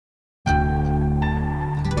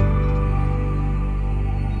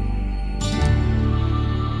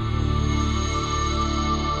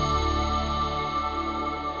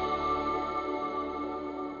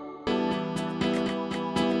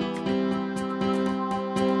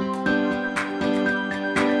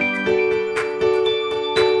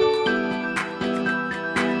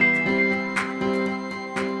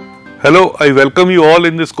Hello, I welcome you all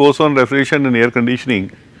in this course on refrigeration and air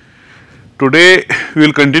conditioning. Today we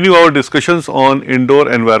will continue our discussions on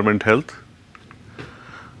indoor environment health.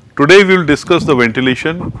 Today we will discuss the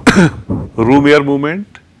ventilation, room air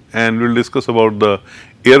movement, and we will discuss about the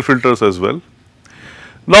air filters as well.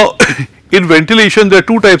 Now in ventilation there are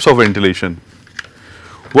two types of ventilation.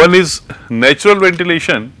 One is natural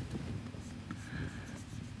ventilation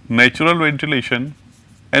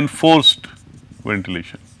and forced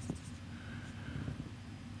ventilation.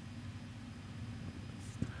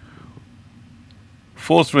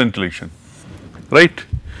 Forced ventilation, right.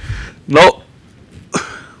 Now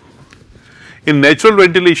in natural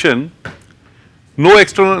ventilation no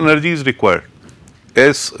external energy is required,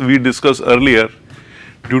 as we discussed earlier,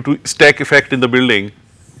 due to stack effect in the building.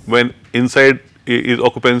 When inside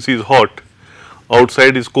occupancy is hot,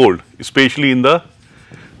 outside is cold, especially in the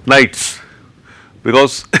nights,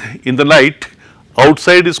 because in the night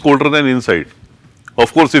outside is colder than inside.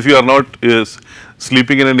 Of course, if you are not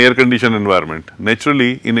sleeping in an air conditioned environment,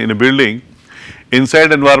 naturally in a building,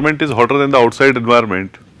 inside environment is hotter than the outside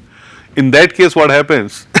environment. In that case what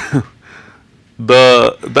happens,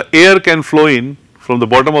 the air can flow in from the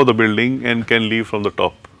bottom of the building and can leave from the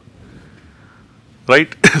top,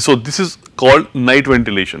 right. So this is called night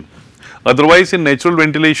ventilation. Otherwise in natural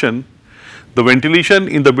ventilation, the ventilation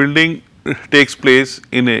in the building takes place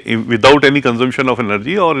without any consumption of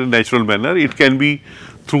energy or in a natural manner. It can be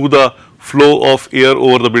through the flow of air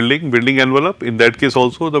over the building envelope. In that case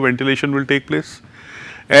also the ventilation will take place,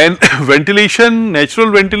 and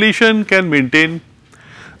natural ventilation can maintain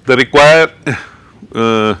the required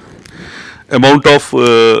amount of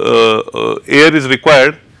air is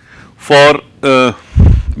required for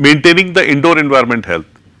maintaining the indoor environment health.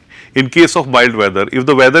 In case of mild weather, if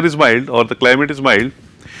the weather is mild or the climate is mild,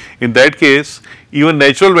 in that case even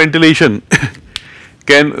natural ventilation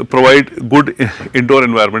can provide good indoor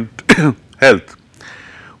environment health.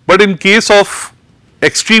 But in case of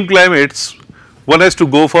extreme climates, one has to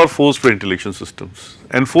go for forced ventilation systems,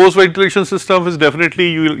 and forced ventilation system is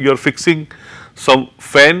definitely you are fixing some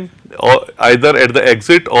fan or either at the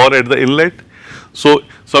exit or at the inlet. So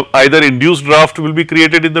either induced draft will be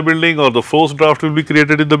created in the building or the forced draft will be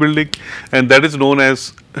created in the building, and that is known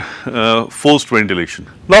as forced ventilation.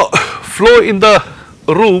 Now flow in the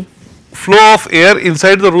room, flow of air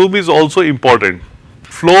inside the room is also important.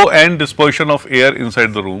 Flow and dispersion of air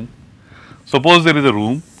inside the room. Suppose there is a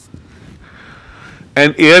room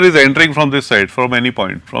and air is entering from this side, from any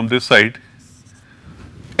point, from this side,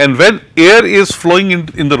 and when air is flowing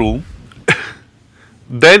in the room,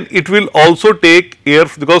 then it will also take air,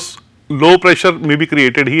 because low pressure may be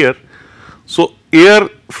created here. So air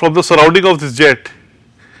from the surrounding of this jet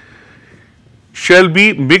shall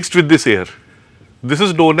be mixed with this air. This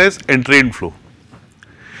is known as entrained flow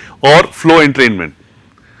or flow entrainment,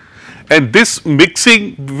 and this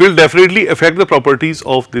mixing will definitely affect the properties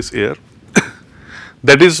of this air.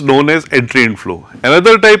 That is known as entrained flow.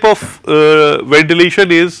 Another type of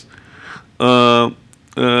ventilation is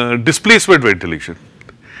displacement ventilation.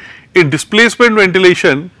 In displacement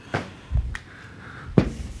ventilation,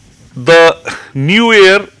 the new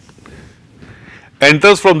air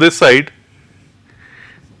enters from this side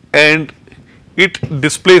and it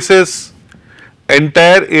displaces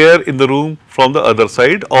entire air in the room from the other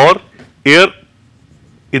side, or air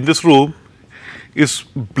in this room is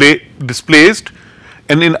displaced,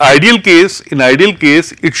 and in ideal case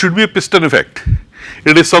it should be a piston effect.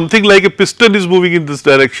 It is something like a piston is moving in this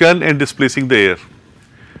direction and displacing the air.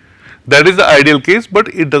 That is the ideal case, but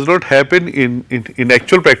it does not happen in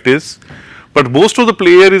actual practice. But most of the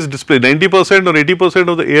air is displaced, 90% or 80%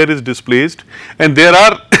 of the air is displaced, and there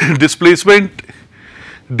are displacement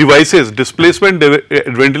devices,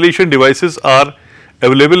 ventilation devices are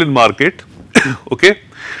available in market. Okay,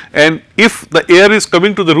 and if the air is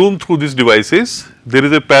coming to the room through these devices, there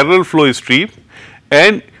is a parallel flow stream,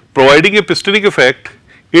 and providing a pistoning effect,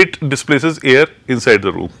 it displaces air inside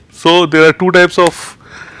the room. So there are two types of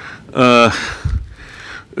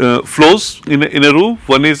flows in a room.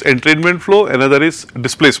 One is entrainment flow, another is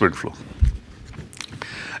displacement flow,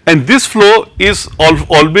 and this flow is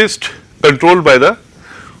always controlled by the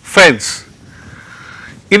fans.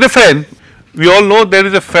 In a fan, we all know there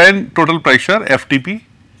is a fan total pressure FTP,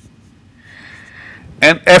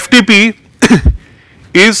 and FTP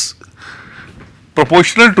is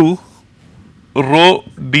proportional to rho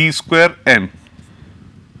d square n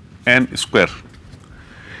square.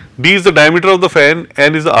 D is the diameter of the fan,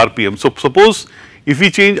 n is the RPM. So suppose if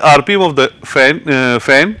we change RPM of the fan,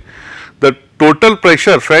 the total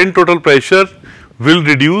pressure, fan total pressure will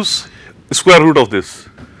reduce square root of this.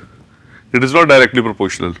 It is not directly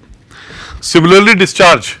proportional. Similarly,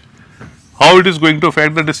 discharge, how it is going to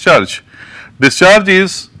affect the discharge? Discharge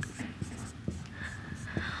is,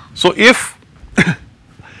 so if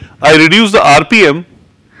I reduce the RPM,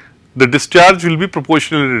 the discharge will be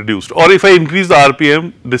proportionally reduced, or if I increase the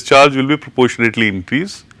RPM, discharge will be proportionately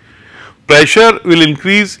increased. Pressure will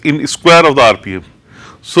increase in square of the RPM.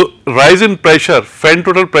 So, rise in pressure, fan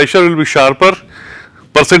total pressure will be sharper,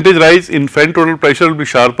 percentage rise in fan total pressure will be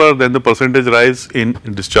sharper than the percentage rise in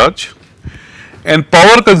discharge, and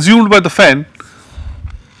power consumed by the fan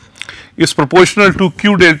is proportional to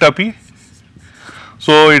Q delta P.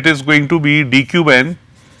 So, it is going to be d cube n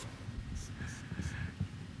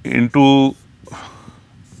into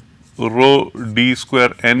rho d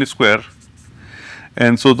square n square,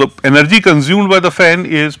 and so the energy consumed by the fan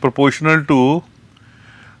is proportional to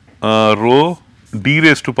rho d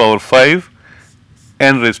raised to power 5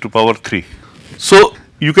 n raised to power 3. So,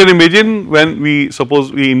 you can imagine when we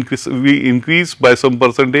suppose we increase by some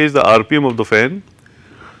percentage the RPM of the fan,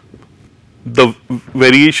 the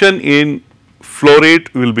variation in flow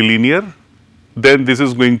rate will be linear, then this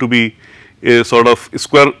is going to be a sort of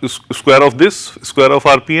square of this, square of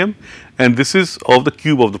RPM, and this is of the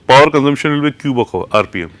cube of the power consumption will be cube of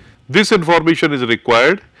RPM. This information is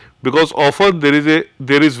required because often there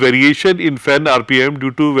is variation in fan RPM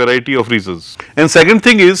due to variety of reasons. And second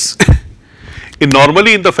thing is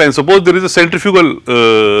normally in the fan, suppose there is a centrifugal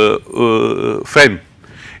fan.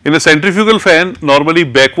 In a centrifugal fan, normally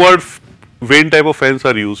backward vane type of fans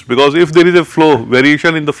are used, because if there is a flow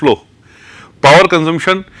variation in the flow, power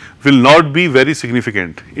consumption will not be very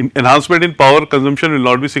significant. Enhancement in power consumption will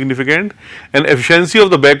not be significant, and efficiency of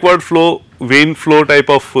the backward vane type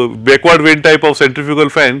of backward vane type of centrifugal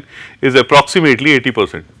fan is approximately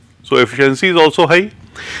 80%. So, efficiency is also high,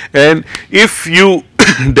 and if you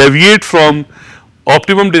deviate from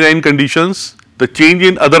optimum design conditions, the change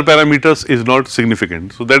in other parameters is not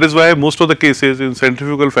significant. So, that is why most of the cases in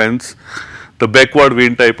centrifugal fans the backward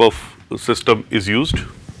vane type of system is used,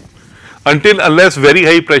 unless very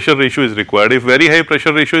high pressure ratio is required. If very high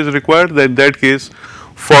pressure ratio is required, then in that case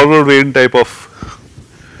forward vane type of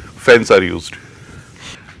fans are used.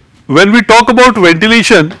 When we talk about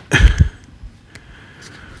ventilation,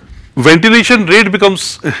 ventilation rate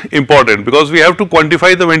becomes important because we have to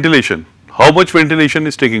quantify the ventilation, how much ventilation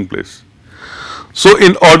is taking place. So,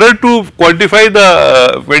 in order to quantify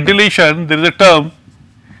the ventilation, there is a term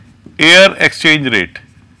air exchange rate.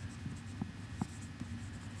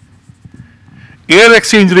 Air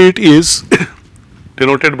exchange rate is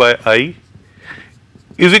denoted by I,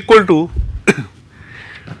 is equal to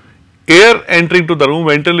air entering to the room,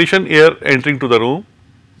 ventilation air entering to the room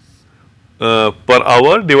per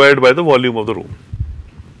hour divided by the volume of the room.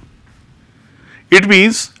 It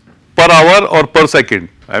means per hour or per second,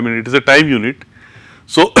 I mean it is a time unit.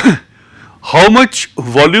 So, how much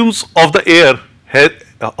volumes of the air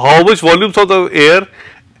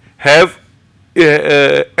have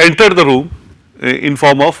entered the room in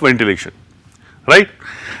form of ventilation, right?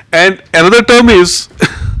 And another term is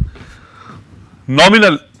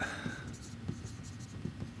nominal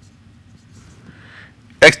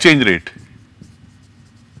exchange rate.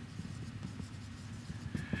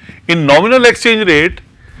 In nominal exchange rate,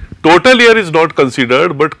 total air is not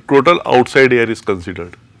considered, but total outside air is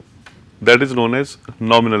considered. That is known as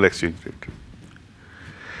nominal exchange rate.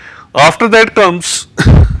 After that comes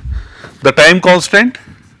the time constant.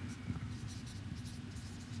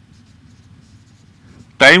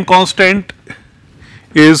 Time constant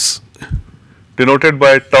is denoted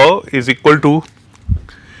by tau is equal to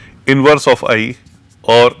inverse of I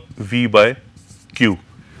or V by Q,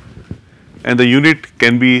 and the unit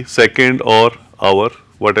can be second or hour,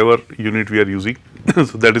 whatever unit we are using.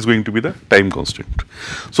 So, that is going to be the time constant.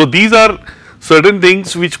 So, these are certain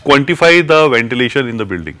things which quantify the ventilation in the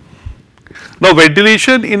building. Now,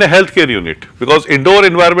 ventilation in a healthcare unit, because indoor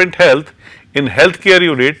environment health in healthcare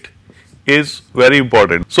unit is very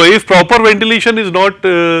important. So, if proper ventilation is not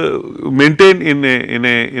maintained in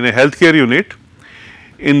a healthcare unit,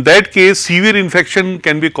 in that case severe infection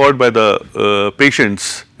can be caused by the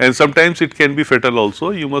patients, and sometimes it can be fatal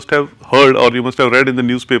also. You must have heard or you must have read in the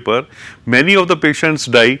newspaper, many of the patients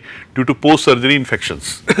die due to post surgery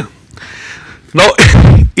infections. Now,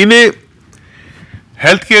 in a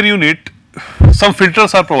healthcare unit, some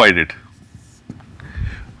filters are provided.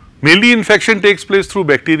 Mainly infection takes place through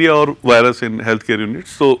bacteria or virus in healthcare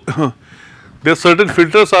units. So, there are certain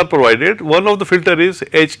filters are provided. One of the filter is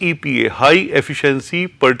HEPA, high efficiency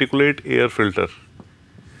particulate air filter.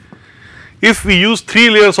 If we use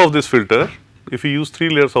 3 layers of this filter,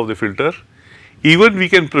 even we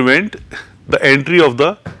can prevent the entry of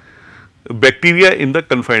the bacteria in the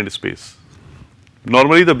confined space.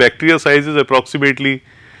 Normally the bacteria size is approximately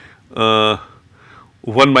 1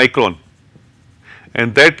 micron,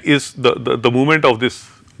 and that is the movement of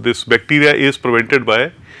this bacteria is prevented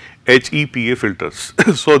by HEPA filters.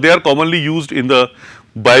 So they are commonly used in the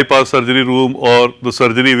bypass surgery room or the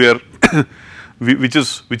surgery where which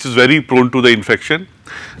is very prone to the infection.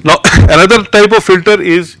 Now another type of filter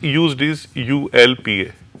is used is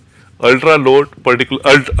ULPA, ultra low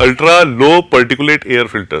particulate air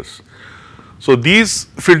filters. So these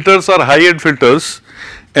filters are high end filters,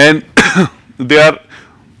 and they are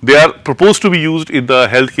proposed to be used in the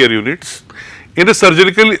healthcare units. In a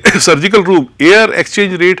surgical room, high air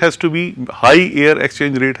exchange rate has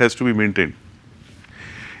to be maintained.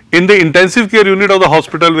 In the intensive care unit of the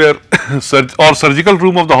hospital where or surgical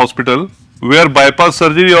room of the hospital where bypass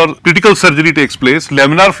surgery or critical surgery takes place,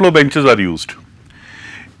 laminar flow benches are used.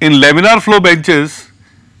 In laminar flow benches,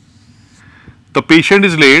 the patient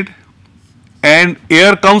is laid and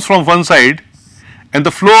air comes from one side, and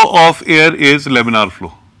the flow of air is laminar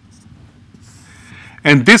flow,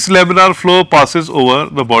 and this laminar flow passes over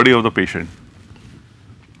the body of the patient.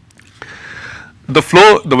 The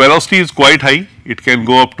velocity is quite high. It can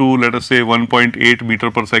go up to, let us say, 1.8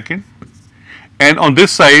 meter per second, and on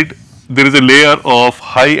this side there is a layer of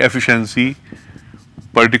high efficiency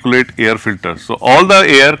particulate air filter. So all the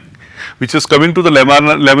air which is coming to the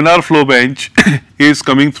laminar flow bench is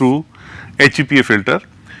coming through HEPA filter.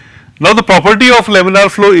 Now the property of laminar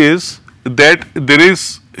flow is that there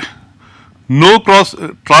is no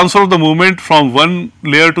transfer of the movement from one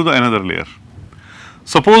layer to the another layer.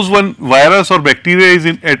 Suppose one virus or bacteria is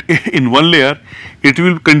in one layer, it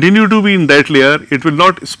will continue to be in that layer, it will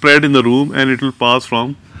not spread in the room, and it will pass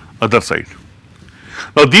from other side.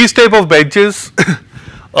 Now these type of benches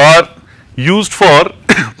are used for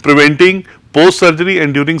preventing post surgery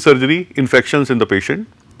and during surgery infections in the patient.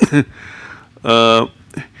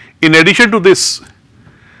 In addition to this,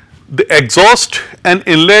 the exhaust and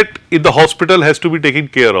inlet in the hospital has to be taken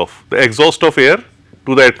care of. The exhaust of air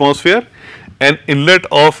to the atmosphere and inlet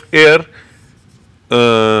of air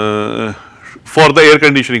for the air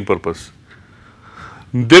conditioning purpose.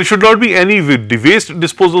 There should not be any waste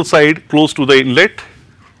disposal side close to the inlet,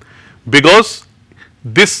 because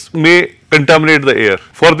this may contaminate the air.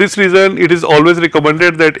 For this reason, it is always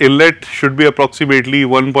recommended that inlet should be approximately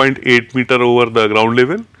 1.8 meter over the ground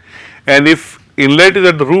level, and if inlet is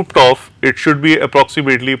at the rooftop, it should be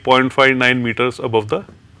approximately 0.59 meters above the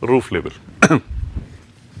roof level.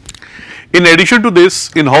 In addition to this,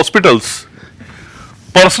 in hospitals,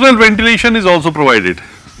 personal ventilation is also provided.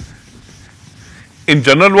 In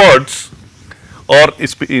general wards or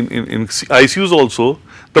in ICUs also,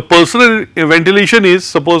 the personal ventilation is,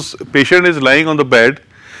 suppose patient is lying on the bed,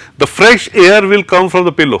 the fresh air will come from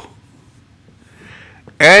the pillow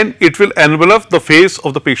and it will envelop the face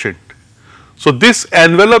of the patient. So this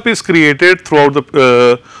envelope is created throughout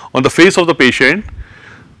on the face of the patient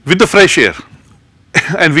with the fresh air,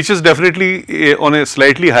 and which is definitely on a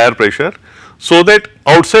slightly higher pressure, so that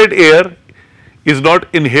outside air is not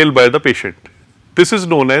inhaled by the patient. This is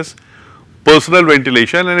known as personal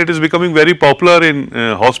ventilation, and it is becoming very popular in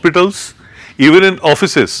hospitals, even in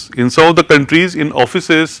offices. In some of the countries, in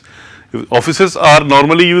offices are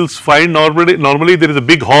normally, you will find normally there is a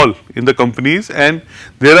big hall in the companies, and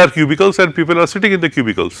there are cubicles and people are sitting in the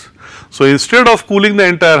cubicles. So instead of cooling the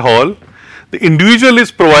entire hall, the individual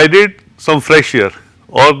is provided some fresh air,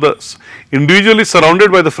 or the individual is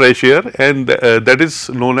surrounded by the fresh air, and that is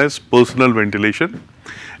known as personal ventilation.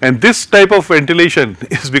 And this type of ventilation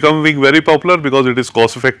is becoming very popular because it is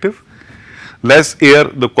cost effective. Less air,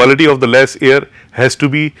 the quality of the less air has to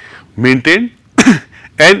be maintained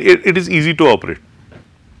and it is easy to operate.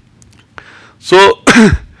 So,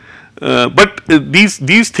 but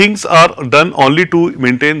these things are done only to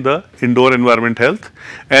maintain the indoor environment health,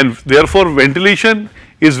 and therefore ventilation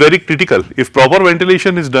is very critical. If proper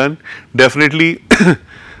ventilation is done, definitely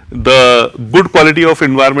the good quality of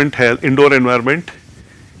environment health, indoor environment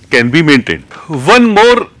can be maintained. One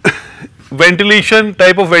more ventilation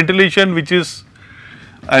type of ventilation which is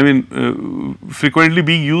frequently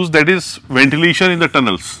being used, that is ventilation in the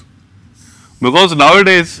tunnels, because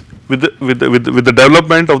nowadays with the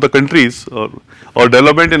development of the countries or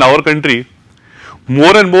development in our country,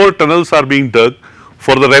 more and more tunnels are being dug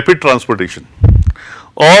for the rapid transportation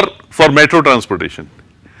or for metro transportation.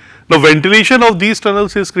 Now ventilation of these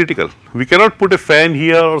tunnels is critical. We cannot put a fan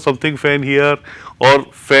here or something fan here or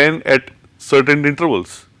fan at certain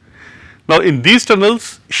intervals. Now in these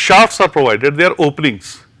tunnels, shafts are provided, they are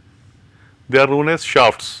openings, they are known as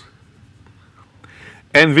shafts,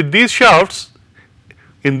 and with these shafts,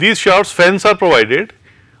 in these shafts fans are provided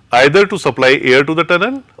either to supply air to the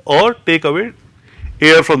tunnel or take away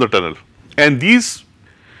air from the tunnel, and these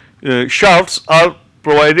shafts are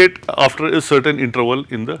provided after a certain interval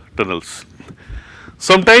in the tunnels.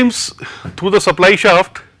 Sometimes through the supply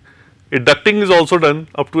shaft, a ducting is also done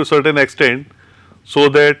up to a certain extent so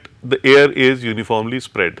that the air is uniformly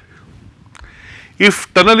spread.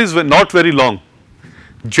 If tunnel is not very long,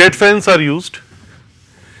 jet fans are used.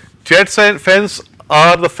 Jet fans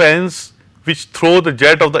are the fans which throw the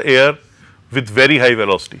jet of the air with very high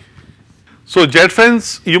velocity. So, jet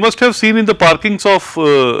fans you must have seen in the parkings of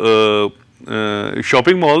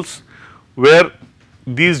shopping malls where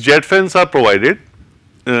these jet fans are provided.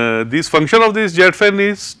 This function of this jet fan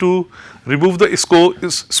is to remove the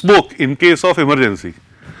smoke in case of emergency.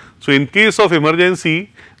 So, in case of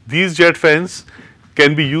emergency, these jet fans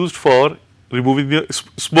can be used for removing the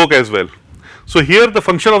smoke as well. So, here the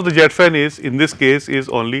function of the jet fan is, in this case, is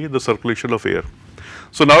only the circulation of air.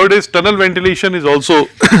 So, nowadays tunnel ventilation is also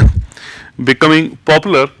becoming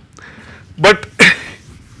popular, but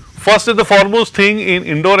first and the foremost thing in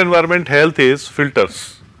indoor environment health is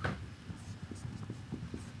filters.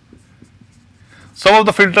 Some of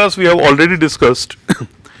the filters we have already discussed.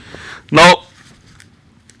 Now,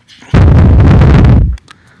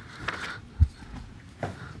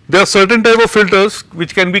 there are certain type of filters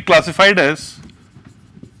which can be classified as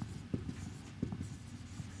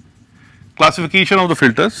classification of the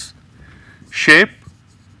filters, shape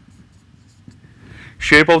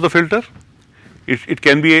of the filter. It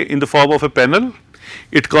can be in the form of a panel,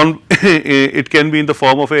 it can be in the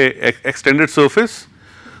form of a extended surface.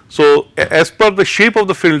 So, as per the shape of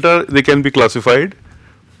the filter they can be classified.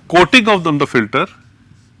 Coating of the filter,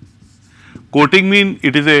 coating mean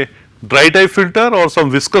it is a dry type filter or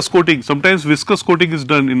some viscous coating. Sometimes viscous coating is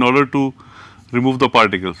done in order to remove the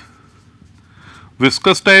particles.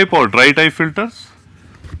 Viscous type or dry type filters.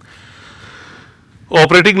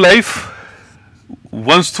 Operating life,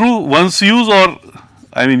 once use, or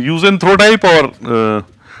I mean use and throw type, or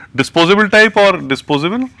disposable type, or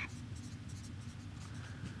disposable,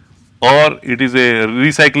 or it is a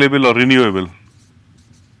recyclable or renewable.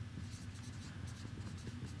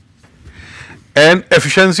 And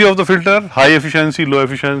efficiency of the filter, high efficiency, low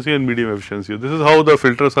efficiency and medium efficiency. This is how the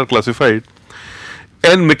filters are classified.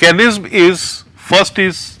 And mechanism is, first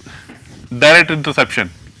is direct interception.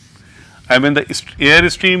 I mean the air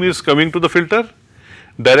stream is coming to the filter,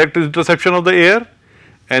 direct interception of the air,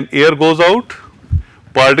 and air goes out,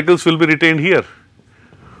 particles will be retained here.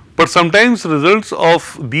 But sometimes results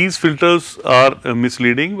of these filters are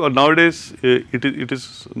misleading, or nowadays it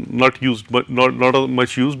is not used, but not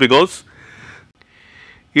much used, because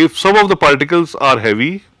if some of the particles are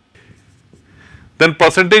heavy, then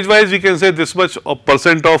percentage wise we can say this much of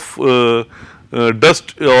percent of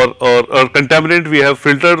dust or contaminant we have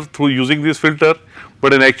filtered through using this filter,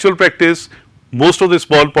 but in actual practice most of the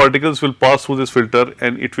small particles will pass through this filter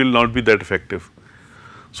and it will not be that effective.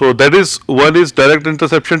 So, that is one is direct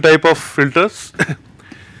interception type of filters.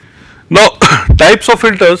 Now, types of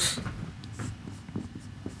filters.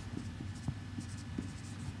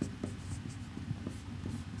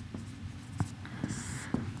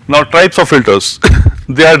 Now, types of filters.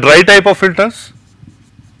 They are dry type of filters.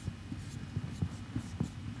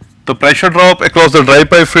 The pressure drop across the dry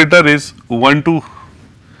pipe filter is 1 to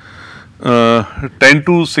 10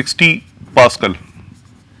 to 60 Pascal,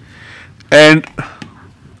 and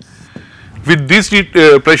with this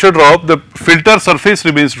pressure drop the filter surface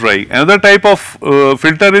remains dry. Another type of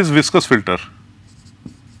filter is viscous filter.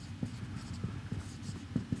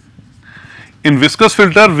 In viscous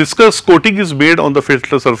filter, viscous coating is made on the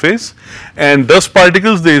filter surface and dust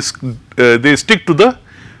particles they stick to the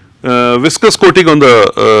viscous coating on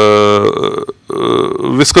the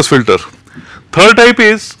viscous filter. Third type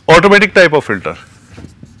is automatic type of filter.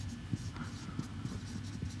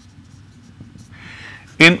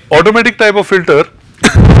 In automatic type of filter,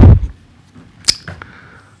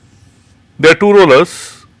 there are two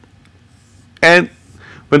rollers, and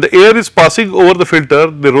when the air is passing over the filter,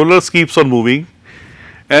 the rollers keeps on moving,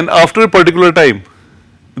 and after a particular time,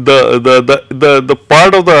 the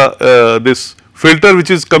part of the this filter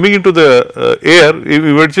which is coming into the air,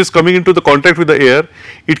 which is coming into the contact with the air,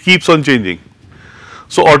 it keeps on changing.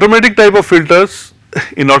 So, automatic type of filters,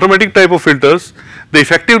 in automatic type of filters, the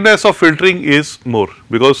effectiveness of filtering is more,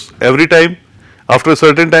 because every time after a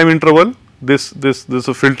certain time interval this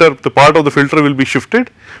filter, the part of the filter will be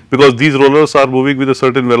shifted, because these rollers are moving with a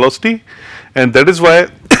certain velocity, and that is why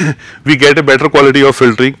we get a better quality of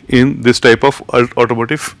filtering in this type of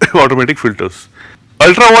automatic filters.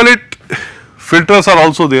 Ultraviolet filters are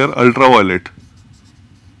also there, ultraviolet.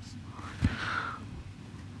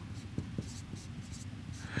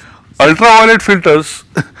 ultraviolet filters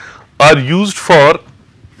are used for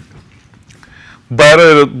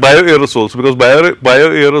bioaerosols, because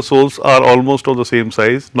bioaerosols are almost of the same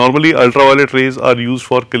size. Normally ultraviolet rays are used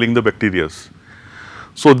for killing the bacteria.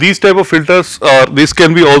 So these type of filters this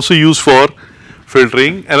can be also used for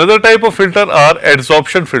filtering. Another type of filter are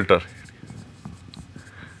adsorption filter.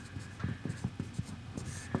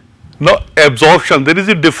 Now absorption, there is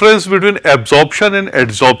a difference between absorption and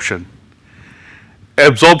adsorption.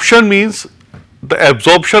 Absorption means the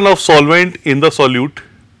absorption of solvent in the solute,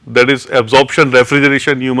 that is absorption.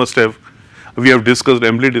 Refrigeration you must have, we have discussed,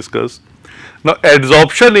 amply discussed. Now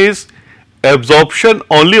adsorption is absorption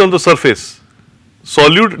only on the surface.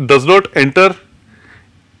 Solute does not enter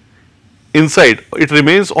inside, it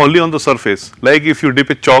remains only on the surface. Like if you dip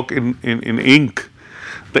a chalk in ink,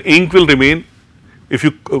 the ink will remain. If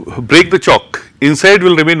you break the chalk, inside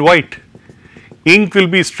will remain white. Ink will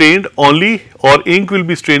be strained only, or ink will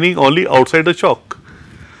be straining only outside the chalk.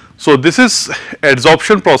 So this is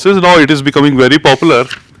adsorption process. Now it is becoming very popular,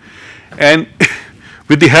 and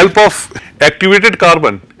with the help of activated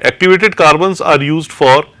carbons are used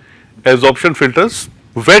for adsorption filters.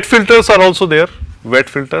 Wet filters are also there, wet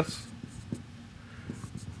filters.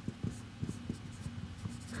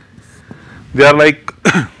 They are like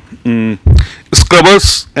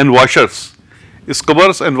scrubbers and washers,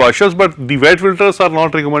 but the wet filters are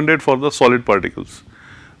not recommended for the solid particles,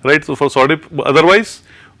 right. So for solid, otherwise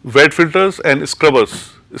wet filters and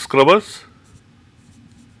scrubbers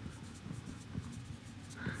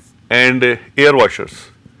and air washers.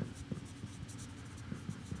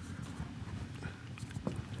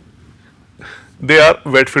 They are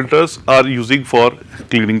wet filters are using for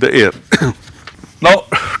cleaning the air. Now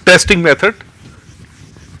testing method.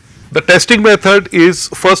 The testing method is,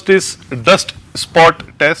 first is dust spot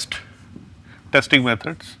test, testing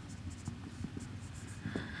methods.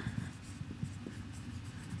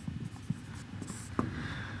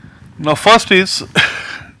 Now first is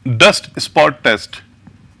dust spot test.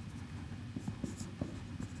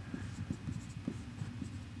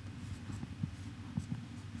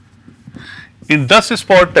 In dust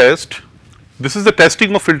spot test, this is the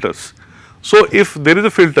testing of filters. So if there is a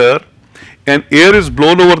filter and air is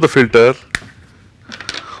blown over the filter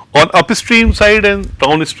on upstream side and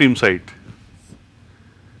downstream side.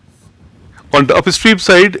 On the upstream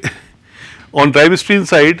side, on downstream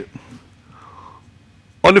side,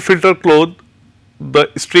 on a filter cloth, the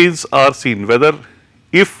strains are seen, whether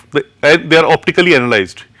if and they are optically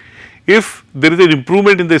analyzed. If there is an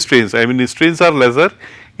improvement in the strains, I mean the strains are lesser,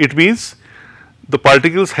 it means the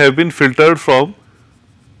particles have been filtered from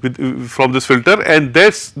this filter, and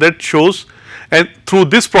that shows, and through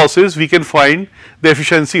this process we can find the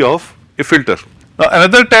efficiency of a filter. Now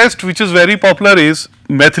another test which is very popular is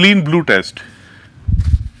methylene blue test.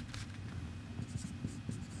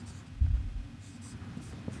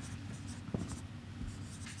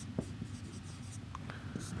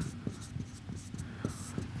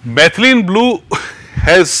 Methylene blue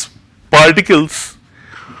has particles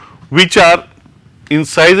which are in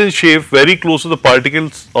size and shape very close to the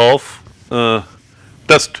particles of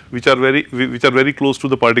dust, which are very close to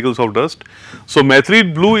the particles of dust. So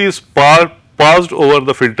methylene blue is passed over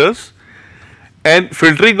the filters, and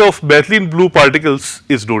filtering of methylene blue particles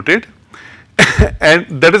is noted,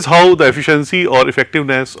 and that is how the efficiency or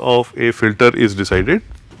effectiveness of a filter is decided.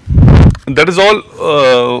 And that is all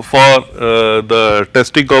for the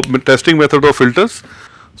testing method of filters.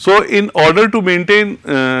 So in order to maintain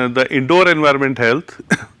the indoor environment health,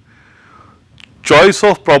 choice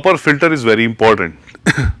of proper filter is very important.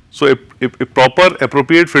 So a proper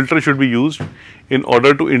appropriate filter should be used in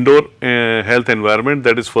order to indoor health environment,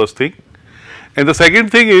 that is first thing. And the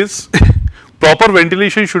second thing is proper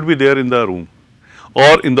ventilation should be there in the room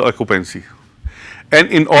or in the occupancy. And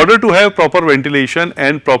in order to have proper ventilation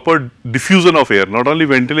and proper diffusion of air, not only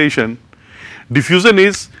ventilation, diffusion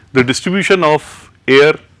is the distribution of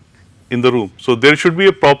air in the room. So there should be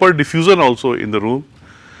a proper diffusion also in the room.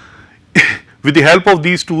 With the help of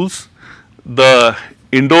these tools, the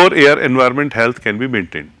indoor air environment health can be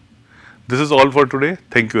maintained. This is all for today.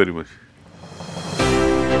 Thank you very much.